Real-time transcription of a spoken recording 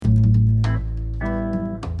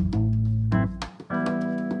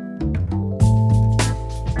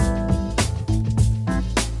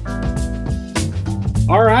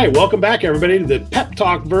right, welcome back, everybody, to the pep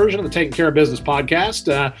talk version of the Taking Care of Business podcast.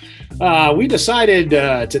 We decided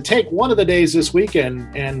to take one of the days this week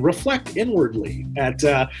and reflect inwardly at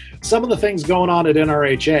some of the things going on at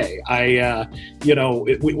NRHA.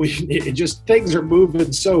 Things are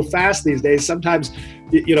moving so fast these days. Sometimes,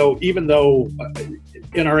 even though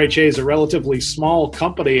NRHA is a relatively small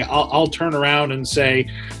company, I'll turn around and say,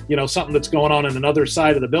 something that's going on in another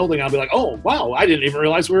side of the building. I'll be like, oh, wow, I didn't even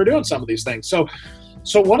realize we were doing some of these things.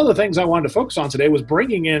 So one of the things I wanted to focus on today was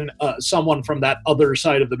bringing in someone from that other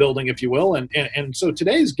side of the building, if you will. And so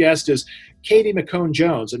today's guest is Katie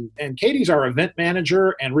McCone-Jones. And Katie's our event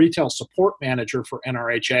manager and retail support manager for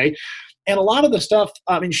NRHA. And a lot of the stuff,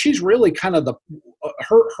 she's really kind of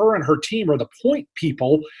her and her team are the point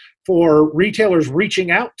people for retailers reaching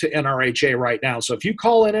out to NRHA right now. So if you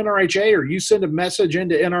call in NRHA or you send a message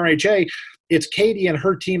into NRHA, it's Katie and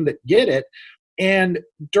her team that get it. And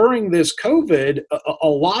during this COVID, a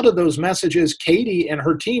lot of those messages, Katie and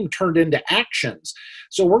her team turned into actions.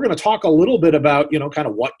 So we're going to talk a little bit about, kind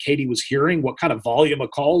of what Katie was hearing, what kind of volume of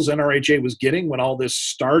calls NRHA was getting when all this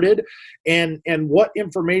started, and what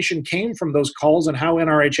information came from those calls and how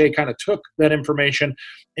NRHA kind of took that information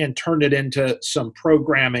and turned it into some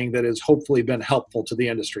programming that has hopefully been helpful to the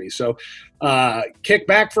industry. So kick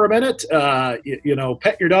back for a minute,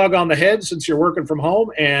 pet your dog on the head since you're working from home,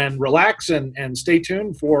 and relax and stay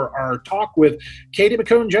tuned for our talk with Katie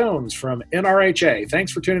McCone-Jones from NRHA.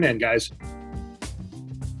 Thanks for tuning in, guys.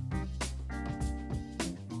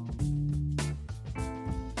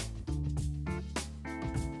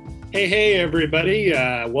 Hey, everybody.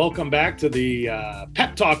 Welcome back to the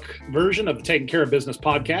pep talk version of the Taking Care of Business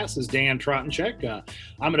podcast. This is Dan Trottenchek.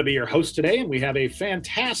 I'm going to be your host today, and we have a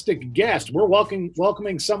fantastic guest. We're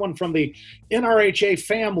welcoming someone from the NRHA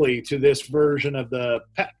family to this version of the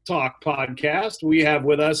pep talk podcast. We have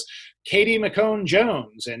with us Katie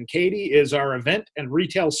McCone-Jones, and Katie is our event and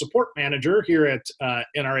retail support manager here at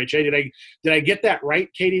NRHA. Did I get that right,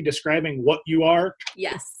 Katie, describing what you are?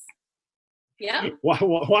 Yes. Yeah. Why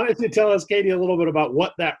don't you tell us, Katie, a little bit about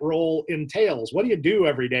what that role entails? What do you do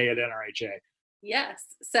every day at NRHA? Yes.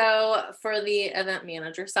 So for the event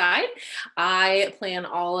manager side, I plan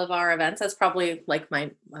all of our events. That's probably like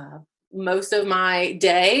my most of my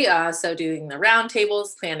day. So doing the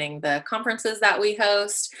roundtables, planning the conferences that we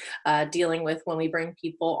host, dealing with when we bring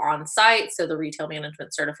people on site. So the retail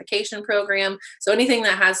management certification program. So anything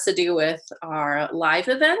that has to do with our live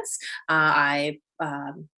events, I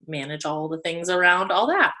manage all the things around all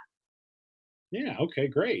that. Yeah. Okay,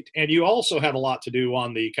 great. And you also have a lot to do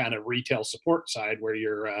on the kind of retail support side where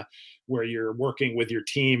you're working with your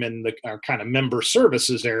team in the kind of member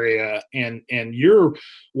services area. And you're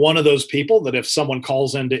one of those people that if someone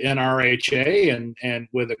calls into NRHA and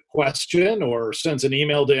with a question or sends an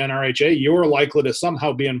email to NRHA, you're likely to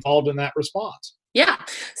somehow be involved in that response. Yeah.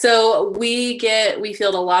 So we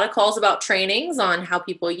field a lot of calls about trainings on how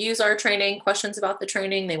people use our training, questions about the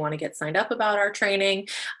training. They want to get signed up about our training,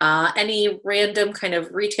 any random kind of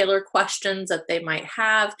retailer questions that they might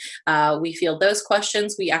have. We field those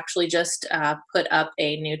questions. We actually just put up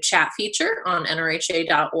a new chat feature on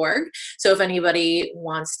nrha.org. So if anybody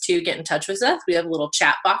wants to get in touch with us, we have a little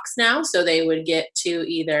chat box now. So they would get to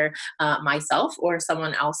either myself or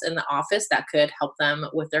someone else in the office that could help them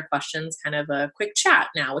with their questions, kind of a quick chat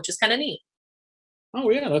now, which is kind of neat. Oh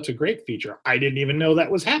yeah, that's a great feature. I didn't even know that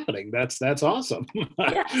was happening. That's awesome.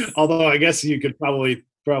 Yes. Although I guess you could probably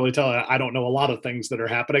tell I don't know a lot of things that are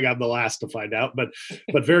happening. I'm the last to find out, but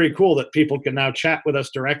very cool that people can now chat with us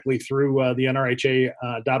directly through the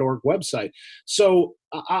NRHA.org website. So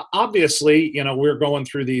obviously, we're going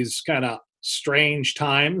through these kind of strange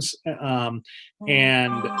times, and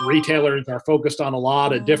retailers are focused on a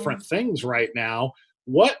lot of different things right now.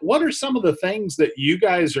 What are some of the things that you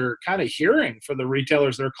guys are kind of hearing for the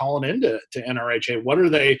retailers that are calling into NRHA? What are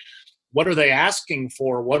they asking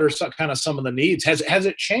for? What are some of the needs? Has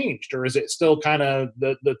it changed, or is it still kind of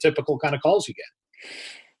the typical kind of calls you get?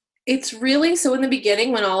 It's really, so in the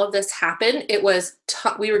beginning when all of this happened, it was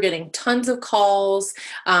we were getting tons of calls.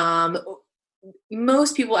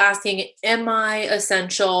 Most people asking, am I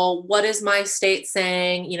essential? What is my state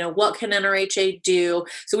saying? What can NRHA do?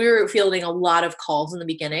 So we were fielding a lot of calls in the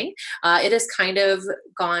beginning. It has kind of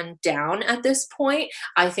gone down at this point.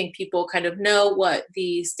 I think people kind of know what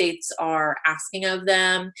the states are asking of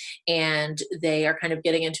them, and they are kind of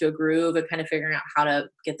getting into a groove and kind of figuring out how to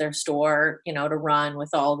get their store, to run with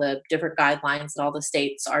all the different guidelines that all the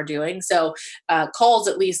states are doing. So calls,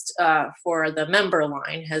 at least for the member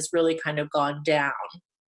line, has really kind of gone down.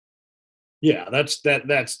 Yeah, that's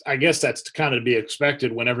I guess that's kind of to be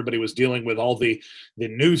expected when everybody was dealing with all the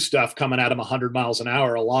new stuff coming at them 100 miles an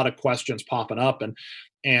hour. A lot of questions popping up,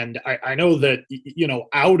 and I know that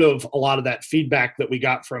out of a lot of that feedback that we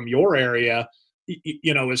got from your area,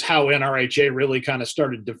 is how NRHA really kind of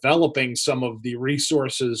started developing some of the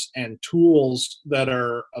resources and tools that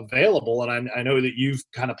are available. And I know that you've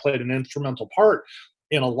kind of played an instrumental part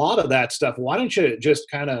in a lot of that stuff. Why don't you just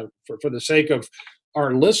kind of, for the sake of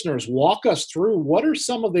our listeners, walk us through what are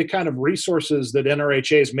some of the kind of resources that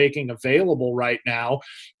NRHA is making available right now,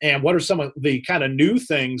 and what are some of the kind of new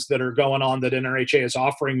things that are going on that NRHA is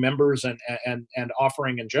offering members and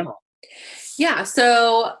offering in general? Yeah,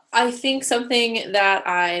 so I think something that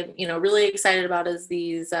I'm, really excited about is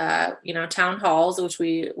these, town halls, which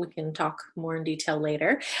we can talk more in detail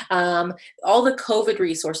later. All the COVID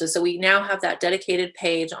resources. So we now have that dedicated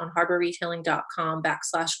page on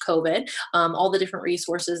hardwareretailing.com/COVID. All the different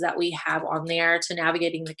resources that we have on there to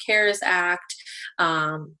navigating the CARES Act,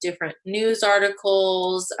 different news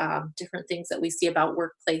articles, different things that we see about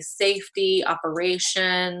workplace safety,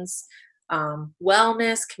 operations,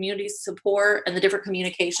 wellness, community support, and the different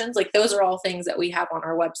communications. Like those are all things that we have on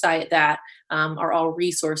our website that are all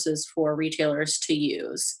resources for retailers to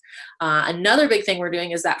use. Another big thing we're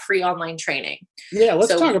doing is that free online training. Yeah,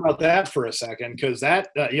 let's talk about that for a second, because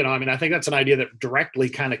that, I think that's an idea that directly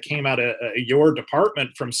kind of came out of your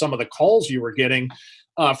department from some of the calls you were getting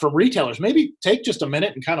from retailers. Maybe take just a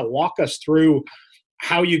minute and kind of walk us through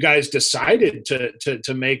how you guys decided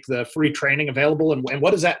to make the free training available, and what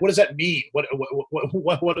does that mean? What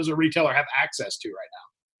does a retailer have access to right now?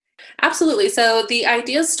 Absolutely. So the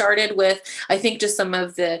idea started with, I think, just some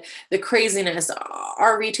of the craziness.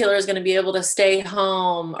 Our retailer is going to be able to stay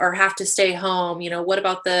home or have to stay home. What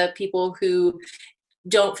about the people who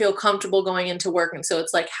don't feel comfortable going into work? And so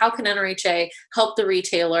it's like, how can NRHA help the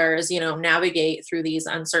retailers, navigate through these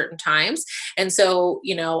uncertain times? And so,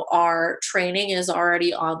 our training is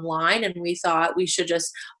already online, and we thought we should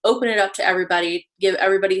just open it up to everybody, give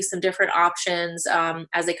everybody some different options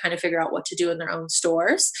as they kind of figure out what to do in their own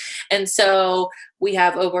stores. And so we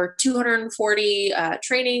have over 240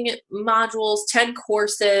 training modules, 10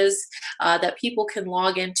 courses that people can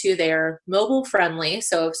log into. They're mobile friendly.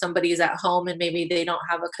 So if somebody's at home and maybe they don't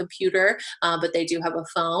have a computer, but they do have a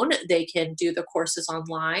phone, they can do the courses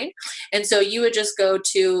online. And so you would just go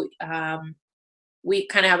to, we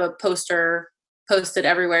kind of have a poster posted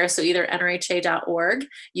everywhere. So either nrha.org,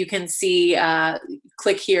 you can see,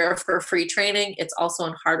 click here for free training. It's also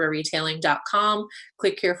on hardwareretailing.com.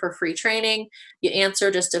 Click here for free training. You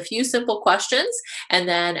answer just a few simple questions. And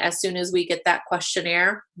then as soon as we get that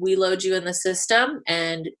questionnaire, we load you in the system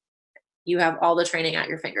and you have all the training at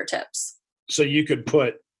your fingertips. So you could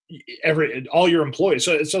put all your employees.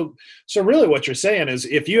 So really what you're saying is,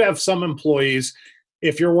 if you have some employees,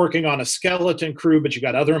 if you're working on a skeleton crew, but you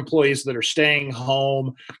got other employees that are staying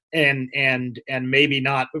home and maybe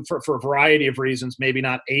not, for a variety of reasons, maybe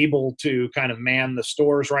not able to kind of man the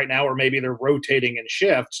stores right now, or maybe they're rotating in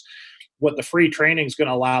shifts, what the free training is going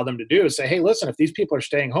to allow them to do is say, hey, listen, if these people are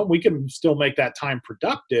staying home, we can still make that time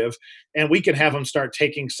productive, and we can have them start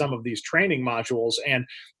taking some of these training modules. And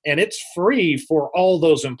it's free for all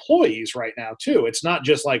those employees right now too. It's not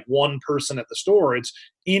just like one person at the store. It's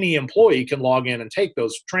any employee can log in and take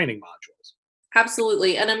those training modules.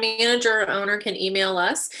 Absolutely. And a manager or owner can email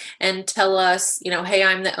us and tell us, hey,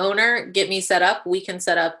 I'm the owner, get me set up. We can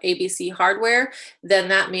set up ABC Hardware. Then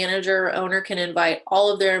that manager or owner can invite all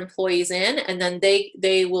of their employees in, and then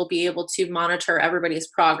they will be able to monitor everybody's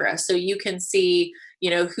progress. So you can see,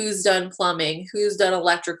 who's done plumbing, who's done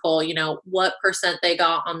electrical, what percent they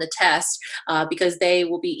got on the test, because they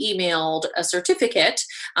will be emailed a certificate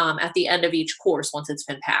at the end of each course once it's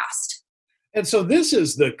been passed. And so this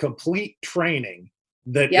is the complete training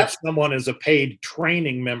that if someone is a paid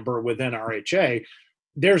training member within RHA,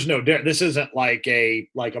 this isn't like a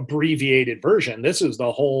abbreviated version. This is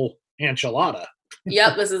the whole enchilada.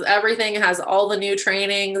 Yep. This is everything. It has all the new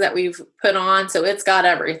training that we've put on. So it's got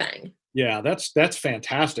everything. Yeah, that's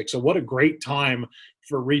fantastic. So what a great time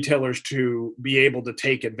for retailers to be able to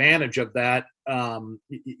take advantage of that.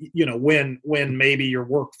 When maybe your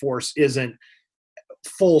workforce isn't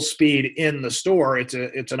full speed in the store, it's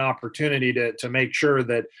an opportunity to make sure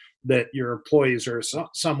that your employees are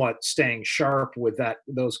somewhat staying sharp with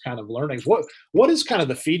those kind of learnings. What has kind of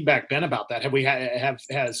the feedback been about that?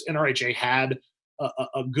 Has NRHA had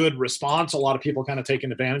a good response? A lot of people kind of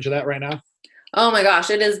taking advantage of that right now? Oh my gosh,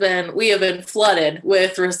 we have been flooded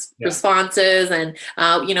with Yeah. responses. And,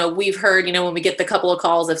 we've heard, when we get the couple of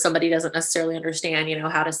calls, if somebody doesn't necessarily understand,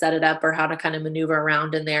 how to set it up or how to kind of maneuver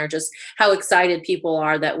around in there, just how excited people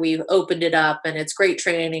are that we've opened it up and it's great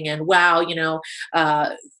training. And wow,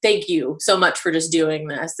 thank you so much for just doing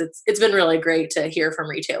this. It's been really great to hear from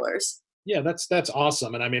retailers. Yeah, that's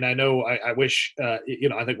awesome. And I mean, I know I wish, I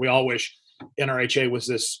think we all wish NRHA was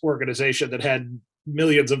this organization that had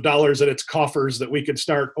millions of dollars in its coffers that we could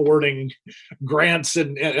start awarding grants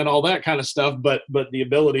and all that kind of stuff. But the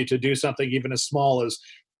ability to do something even as small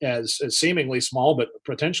as seemingly small but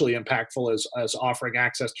potentially impactful as offering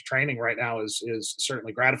access to training right now is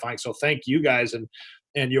certainly gratifying. So thank you guys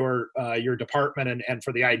and your department and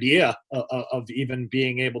for the idea of even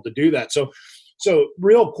being able to do that. So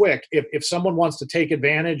real quick, if someone wants to take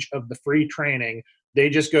advantage of the free training, they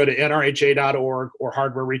just go to nrha.org or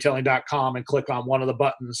hardwareretailing.com and click on one of the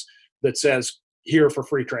buttons that says here for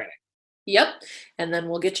free training. Yep. And then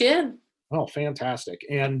we'll get you in. Oh, fantastic.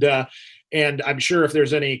 And I'm sure if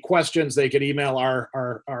there's any questions, they could email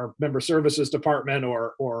our member services department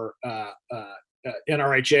or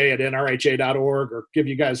NRHA at nrha.org or give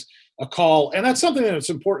you guys a call. And that's something that's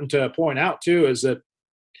important to point out too, is that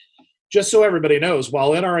just so everybody knows,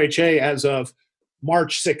 while NRHA as of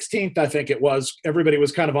March 16th, I think it was, everybody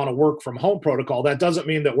was kind of on a work from home protocol. That doesn't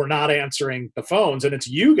mean that we're not answering the phones, and it's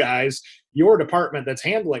you guys, your department, that's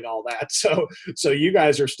handling all that. So you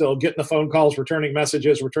guys are still getting the phone calls, returning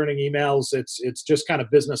messages, returning emails. It's just kind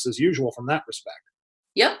of business as usual from that respect.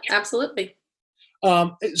 Yep, absolutely.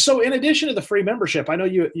 So in addition to the free membership, I know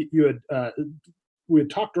you had we had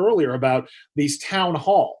talked earlier about these town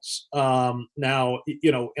halls. Now,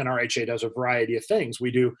 NRHA does a variety of things.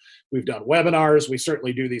 We've done webinars. We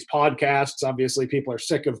certainly do these podcasts. Obviously, people are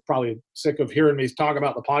probably sick of hearing me talk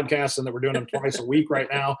about the podcasts and that we're doing them twice a week right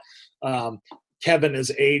now. Kevin has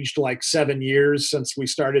aged like 7 years since we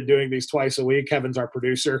started doing these twice a week. Kevin's our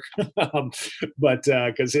producer, but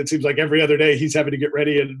because it seems like every other day he's having to get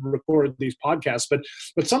ready and record these podcasts.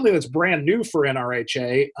 But something that's brand new for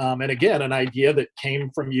NRHA, and again, an idea that came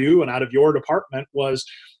from you and out of your department was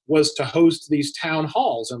to host these town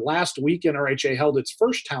halls. And last week, NRHA held its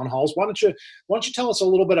first town halls. Why don't you tell us a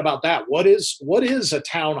little bit about that? What is a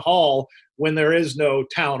town hall when there is no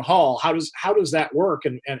town hall? How does that work?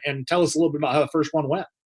 And tell us a little bit about how the first one went.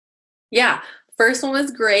 Yeah. First one was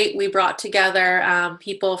great. We brought together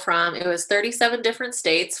people from, it was 37 different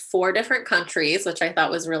states, 4 different countries, which I thought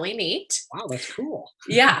was really neat. Wow, that's cool.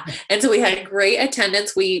 Yeah. And so we had great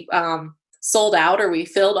attendance. We sold out, or we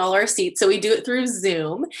filled all our seats. So we do it through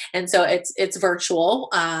Zoom. And so it's virtual.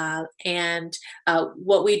 And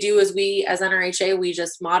what we do is we, as NRHA, we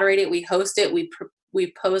just moderate it. We host it.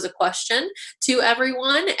 We pose a question to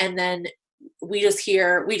everyone. And then we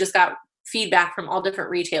just got feedback from all different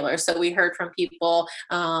retailers. So we heard from people.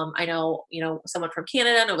 I know, someone from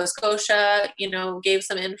Canada, Nova Scotia, gave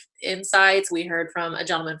some insights. We heard from a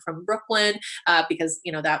gentleman from Brooklyn because,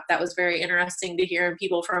 that was very interesting to hear, and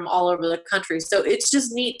people from all over the country. So it's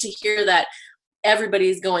just neat to hear that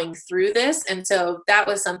everybody's going through this. And so that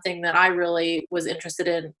was something that I really was interested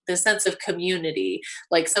in, the sense of community.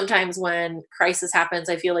 Like sometimes when crisis happens,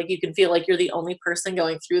 I feel like you can feel like you're the only person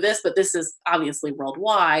going through this, but this is obviously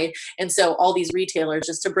worldwide. And so all these retailers,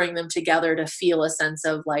 just to bring them together to feel a sense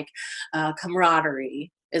of like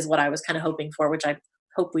camaraderie is what I was kind of hoping for, which I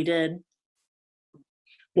hope we did.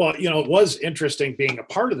 Well, it was interesting being a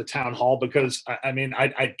part of the town hall because,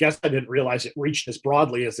 I guess I didn't realize it reached as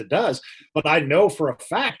broadly as it does. But I know for a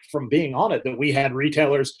fact from being on it that we had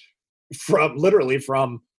retailers literally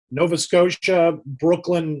from Nova Scotia,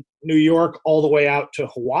 Brooklyn, New York, all the way out to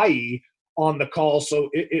Hawaii on the call. So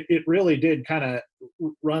it really did kind of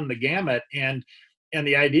run the gamut. And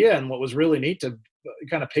the idea, and what was really neat to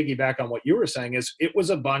kind of piggyback on what you were saying, is it was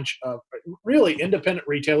a bunch of really independent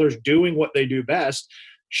retailers doing what they do best,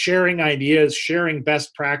 sharing ideas, sharing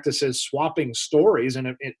best practices, swapping stories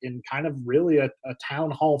in kind of really a town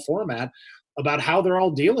hall format about how they're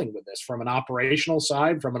all dealing with this from an operational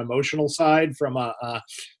side, from an emotional side, from a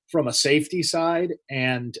safety side.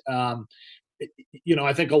 And,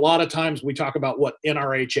 I think a lot of times we talk about what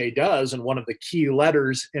NRHA does, and one of the key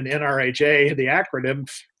letters in NRHA, the acronym,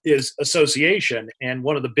 is association. And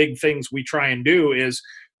one of the big things we try and do is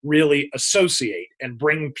really associate and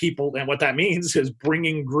bring people. And what that means is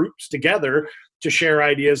bringing groups together to share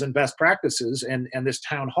ideas and best practices. And this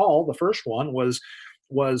town hall, the first one, was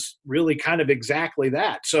really kind of exactly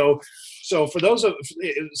that. So for those of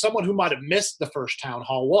someone who might have missed the first town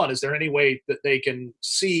hall one, is there any way that they can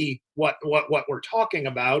see what we're talking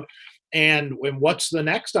about? and what's the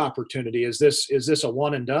next opportunity? Is this a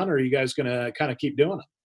one and done, or are you guys going to kind of keep doing it?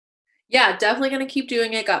 Yeah, definitely going to keep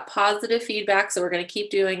doing it. Got positive feedback, so we're going to keep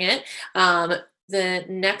doing it. Um, the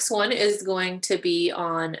next one is going to be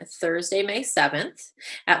on Thursday, May 7th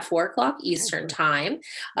at 4 o'clock Eastern Okay. time.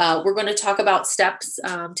 We're going to talk about steps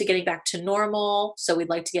to getting back to normal. So we'd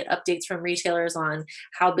like to get updates from retailers on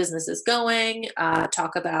how business is going,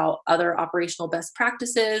 talk about other operational best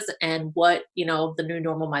practices and what, the new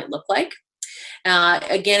normal might look like.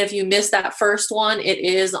 Again, if you missed that first one, it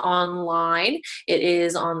is online. It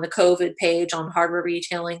is on the COVID page on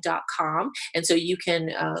hardwareretailing.com. And so you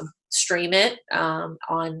can stream it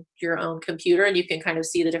on your own computer, and you can kind of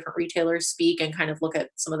see the different retailers speak and kind of look at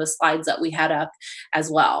some of the slides that we had up as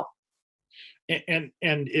well. And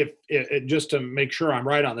if just to make sure I'm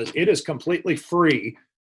right on this, it is completely free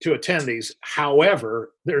to attend these.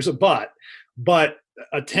 However, there's a but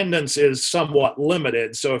attendance is somewhat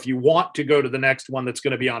limited. So if you want to go to the next one that's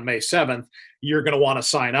going to be on May 7th, you're going to want to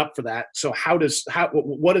sign up for that. So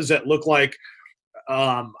what does that look like?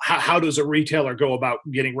 How does a retailer go about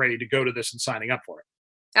getting ready to go to this and signing up for it?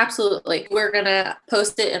 Absolutely. We're going to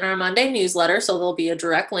post it in our Monday newsletter. So there'll be a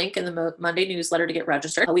direct link in the Monday newsletter to get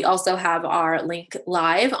registered. We also have our link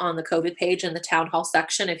live on the COVID page in the town hall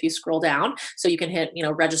section if you scroll down. So you can hit,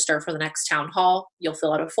 register for the next town hall. You'll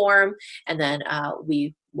fill out a form, and then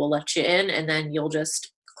we will let you in, and then you'll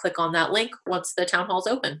just click on that link once the town hall's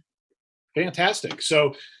open. Fantastic.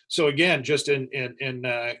 So again, just to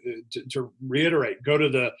reiterate, go to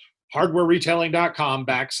the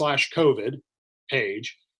hardwareretailing.com/COVID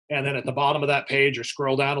page. And then at the bottom of that page, or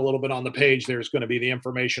scroll down a little bit on the page, there's going to be the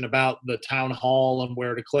information about the town hall and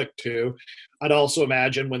where to click to. I'd also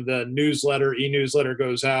imagine when the e-newsletter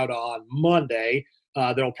goes out on Monday,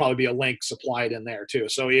 there'll probably be a link supplied in there too.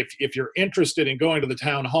 So if you're interested in going to the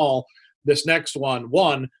town hall, this next one,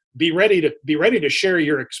 be ready to share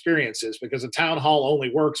your experiences, because a town hall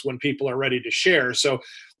only works when people are ready to share. So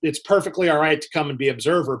it's perfectly all right to come and be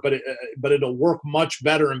observer, but it'll work much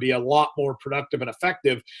better and be a lot more productive and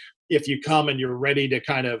effective if you come and you're ready to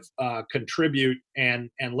kind of contribute and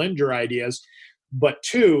lend your ideas. But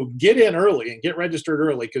two, get in early and get registered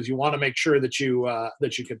early, because you want to make sure that you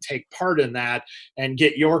can take part in that and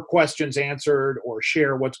get your questions answered or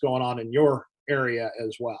share what's going on in your area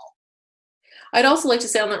as well. I'd also like to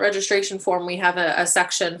say on that registration form, we have a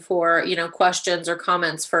section for, questions or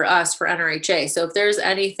comments for us for NRHA. So if there's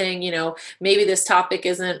anything, maybe this topic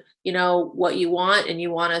isn't, what you want, and you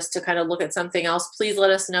want us to kind of look at something else, please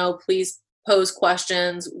let us know. Please pose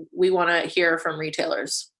questions. We want to hear from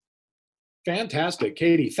retailers. Fantastic.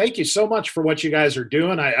 Katie, thank you so much for what you guys are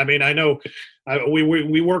doing. I mean, I know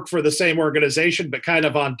we work for the same organization, but kind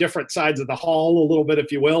of on different sides of the hall a little bit,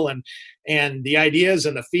 if you will. And the ideas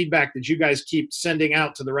and the feedback that you guys keep sending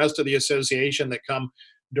out to the rest of the association that come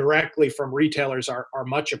directly from retailers are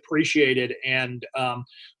much appreciated, and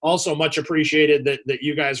also much appreciated that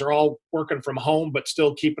you guys are all working from home, but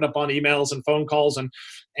still keeping up on emails and phone calls.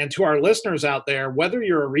 And to our listeners out there, whether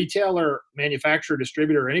you're a retailer, manufacturer,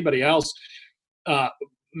 distributor, or anybody else,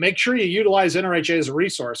 make sure you utilize NRHA as a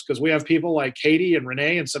resource, because we have people like Katie and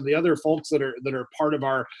Renee and some of the other folks that are part of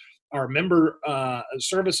our member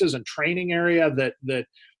services and training area that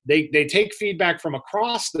they take feedback from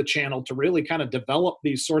across the channel to really kind of develop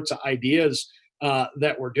these sorts of ideas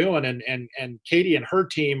that we're doing. And Katie and her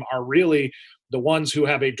team are really the ones who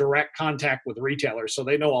have a direct contact with retailers, so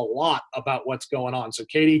they know a lot about what's going on. So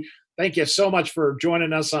Katie, thank you so much for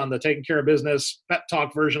joining us on the Taking Care of Business Pep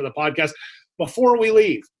Talk version of the podcast. Before we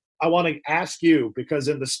leave, I want to ask you, because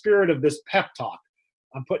in the spirit of this pep talk,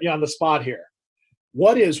 I'm putting you on the spot here.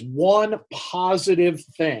 What is one positive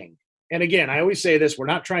thing? And again, I always say this, we're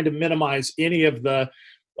not trying to minimize any of the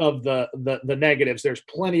negatives. There's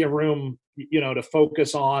plenty of room, to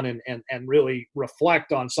focus on and really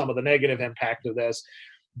reflect on some of the negative impact of this.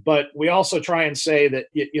 But we also try and say that,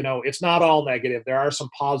 it's not all negative. There are some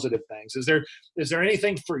positive things. Is there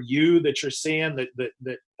anything for you that you're seeing that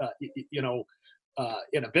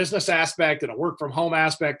in a business aspect, in a work from home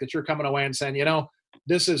aspect, that you're coming away and saying,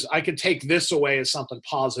 I could take this away as something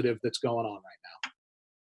positive that's going on right now?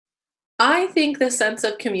 I think the sense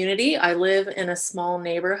of community. I live in a small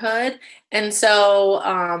neighborhood, and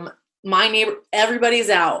so my neighbor, everybody's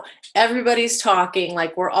out, everybody's talking,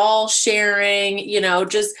 like we're all sharing,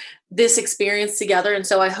 just this experience together. And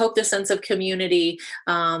so I hope the sense of community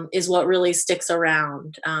is what really sticks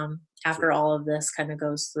around after all of this kind of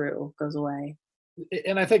goes away.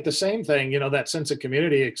 And I think the same thing, that sense of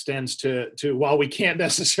community extends to while we can't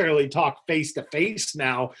necessarily talk face to face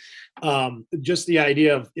now, just the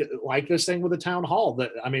idea of like this thing with the town hall. That,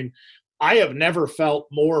 I mean, I have never felt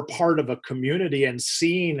more part of a community and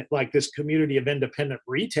seen like this community of independent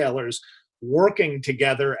retailers working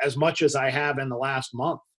together as much as I have in the last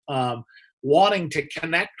month. Wanting to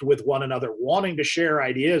connect with one another, wanting to share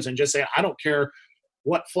ideas, and just say, I don't care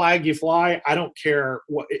what flag you fly. I don't care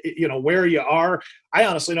what, where you are. I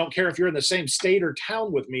honestly don't care if you're in the same state or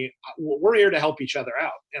town with me. We're here to help each other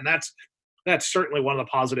out. And that's certainly one of the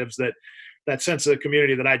positives that sense of the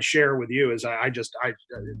community that I'd share with you is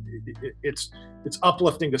it's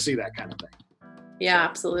uplifting to see that kind of thing. Yeah,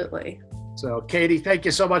 absolutely. So Katie, thank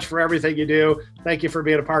you so much for everything you do. Thank you for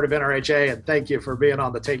being a part of NRHA, and thank you for being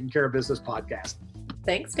on the Taking Care of Business podcast.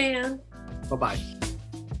 Thanks, Dan. Bye-bye.